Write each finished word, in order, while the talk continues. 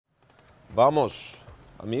Vamos,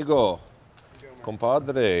 amigo,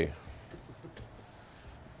 compadre.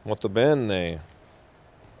 Molto bene.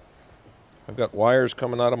 I've got wires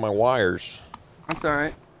coming out of my wires. That's all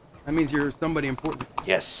right. That means you're somebody important.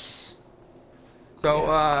 Yes. So, Yes.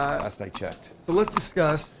 Last I checked. so let's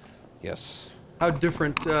discuss Yes. how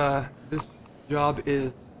different this job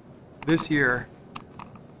is this year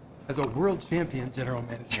as a world champion general Oh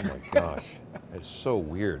manager. my gosh, it's so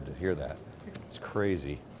weird to hear that. It's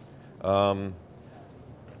crazy.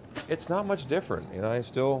 It's not much different. You know, I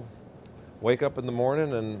still wake up in the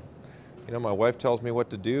morning and, you know, my wife tells me what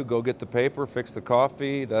to do. Go get the paper, fix the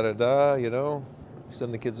coffee, da-da-da, you know.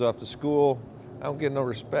 Send the kids off to school. I don't get no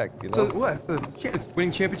respect, you know. So what? So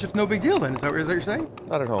winning championships no big deal then? Is that what you're saying?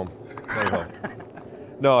 Not at home. Not at home.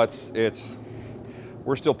 No, it's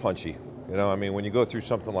we're still punchy. You know, I mean, when you go through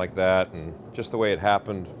something like that and just the way it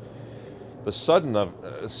happened, the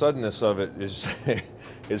suddenness of it is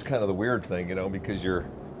is kind of the weird thing, you know, because you're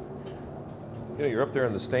up there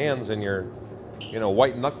in the stands and you're, you know,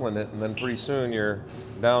 white knuckling it, and then pretty soon you're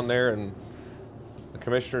down there and the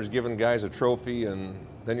commissioner's giving guys a trophy, and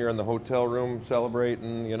then you're in the hotel room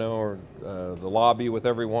celebrating, you know, or the lobby with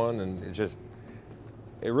everyone, and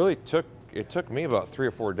it took me about 3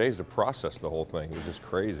 or 4 days to process the whole thing. It was just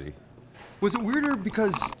crazy. Was it weirder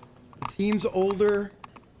because the team's older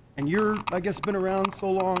and you're, I guess, been around so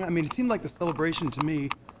long? I mean, it seemed like the celebration to me,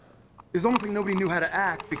 it was almost like nobody knew how to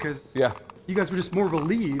act because Yeah. you guys were just more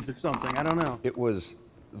relieved or something. I don't know. It was,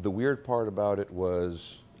 the weird part about it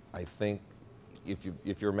was, I think, if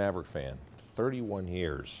you're a Maverick fan, 31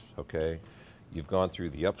 years, okay, you've gone through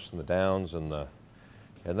the ups and the downs and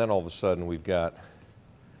then all of a sudden we've got,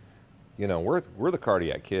 you know, we're the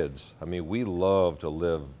cardiac kids. I mean, we love to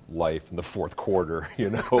live life in the fourth quarter, you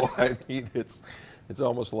know. I mean, it's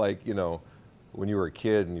almost like, you know, when you were a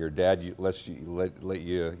kid and your dad let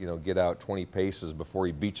you, you know, get out 20 paces before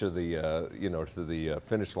he beat you you know, to the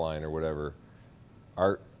finish line or whatever.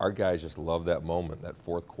 Our guys just love that moment, that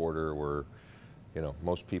fourth quarter where, you know,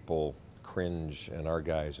 most people cringe and our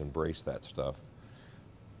guys embrace that stuff.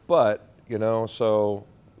 But, you know, so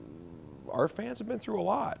our fans have been through a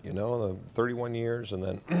lot, you know, the 31 years, and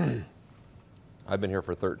then I've been here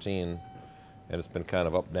for 13, and it's been kind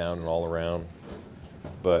of up, down, and all around.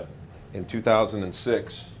 But in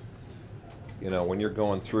 2006, you know, when you're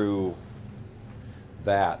going through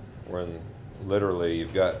that, when literally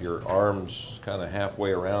you've got your arms kind of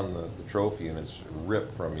halfway around the trophy and it's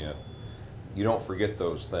ripped from you, you don't forget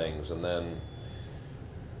those things. And then,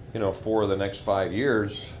 you know, for the next 5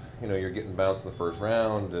 years, you know, you're getting bounced in the first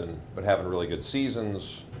round, but having really good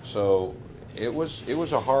seasons. So it was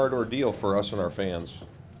a hard ordeal for us and our fans.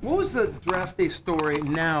 What was the draft day story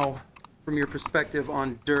now, from your perspective,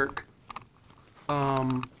 on Dirk?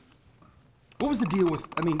 What was the deal with?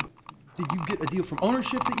 I mean, did you get a deal from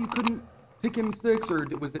ownership that you couldn't pick him 6, or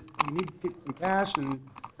was it you needed to get some cash and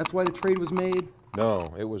that's why the trade was made?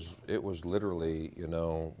 No, it was literally, you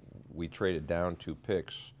know, we traded down 2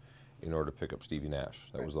 picks in order to pick up Stevie Nash.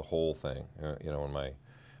 That was the whole thing. You know,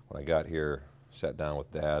 when I got here, sat down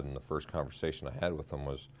with Dad, and the first conversation I had with him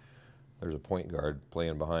was, there's a point guard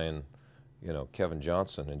playing behind, you know, Kevin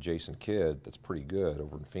Johnson and Jason Kidd that's pretty good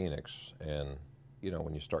over in Phoenix, and, you know,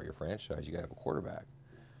 when you start your franchise, you got to have a quarterback.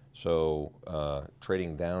 So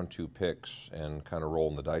trading down 2 picks and kind of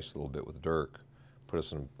rolling the dice a little bit with Dirk put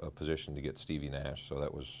us in a position to get Stevie Nash. So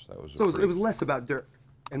that was. So it was less about Dirk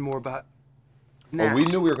and more about Nash. Oh, we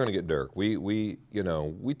knew we were going to get Dirk. We you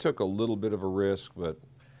know, we took a little bit of a risk, but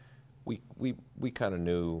we kind of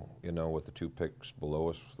knew, you know, with the 2 picks below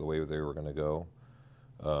us, the way they were going to go.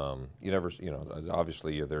 You know,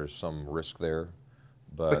 obviously there's some risk there,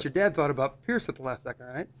 But your dad thought about Pierce at the last second,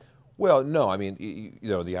 right? well, no, I mean, you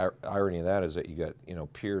know, the irony of that is that you got, you know,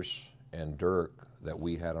 Pierce and Dirk that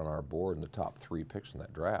we had on our board in the top 3 picks in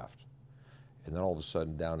that draft, and then all of a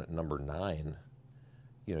sudden down at number 9.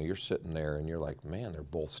 You know, you're sitting there and you're like, man, they're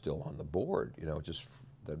both still on the board. You know,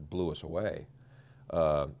 that blew us away.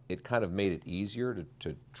 It kind of made it easier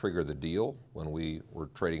to trigger the deal when we were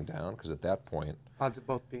trading down, because at that point, Odds of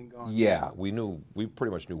both being gone. yeah, we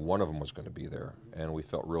pretty much knew one of them was going to be there, and we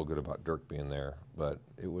felt real good about Dirk being there. But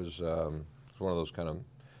it was one of those kind of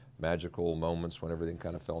magical moments when everything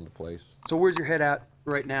kind of fell into place. So where's your head at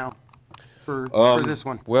right now for this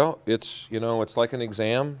one? Well, it's, you know, it's like an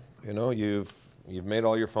exam. You know, you've made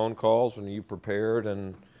all your phone calls and you prepared,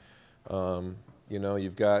 and you know,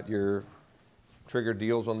 you've got your trigger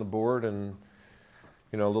deals on the board, and,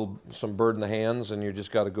 you know, some bird in the hands, and you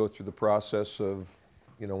just got to go through the process of,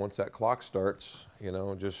 you know, once that clock starts, you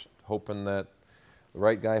know, just hoping that the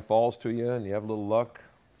right guy falls to you and you have a little luck.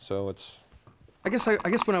 So it's I guess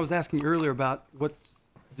when I was asking you earlier about what's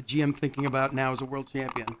the GM thinking about now as a world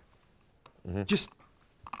champion, just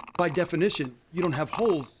by definition, you don't have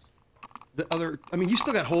holes. I mean, you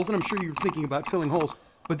still got holes, and I'm sure you're thinking about filling holes.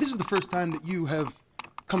 But this is the first time that you have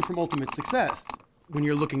come from ultimate success when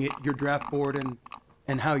you're looking at your draft board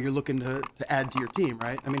and how you're looking to add to your team,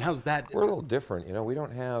 right? I mean, how's that different? We're a little different, you know. We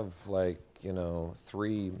don't have like, you know,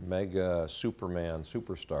 3 mega Superman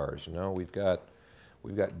superstars. You know, we've got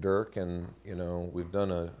Dirk, and you know, we've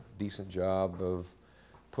done a decent job of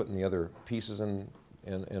putting the other pieces in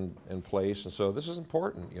place, and so this is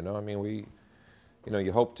important. You know, I mean, you know,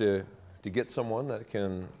 you hope to get someone that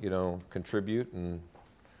can, you know, contribute and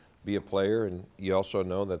be a player, and you also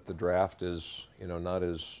know that the draft is, you know, not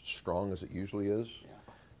as strong as it usually is,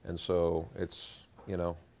 and so it's, you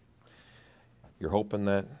know, you're hoping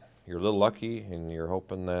that you're a little lucky, and you're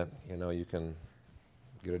hoping that, you know, you can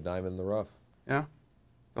get a diamond in the rough. Yeah.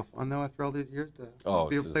 Still fun though after all these years to Oh,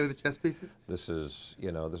 be able to play with the chess pieces? This is,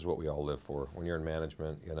 you know, this is what we all live for when you're in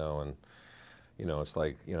management, you know, and, you know, it's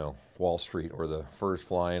like, you know, Wall Street, or the furs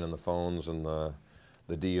flying and the phones and the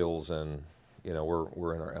deals, and, you know,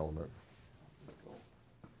 we're in our element.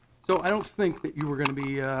 So I don't think that you were going to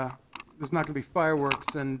be, there's not going to be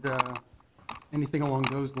fireworks and anything along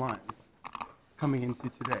those lines coming into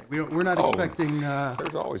today. We're not expecting.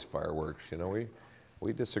 There's always fireworks, you know.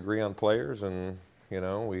 We disagree on players, and you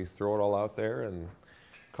know, we throw it all out there and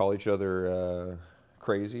call each other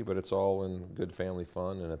crazy, but it's all in good family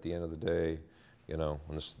fun. And at the end of the day, you know,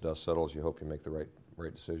 when this dust settles, you hope you make the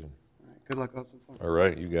right decision. All right, good luck. Have some fun. All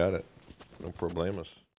right, you got it. No problemos.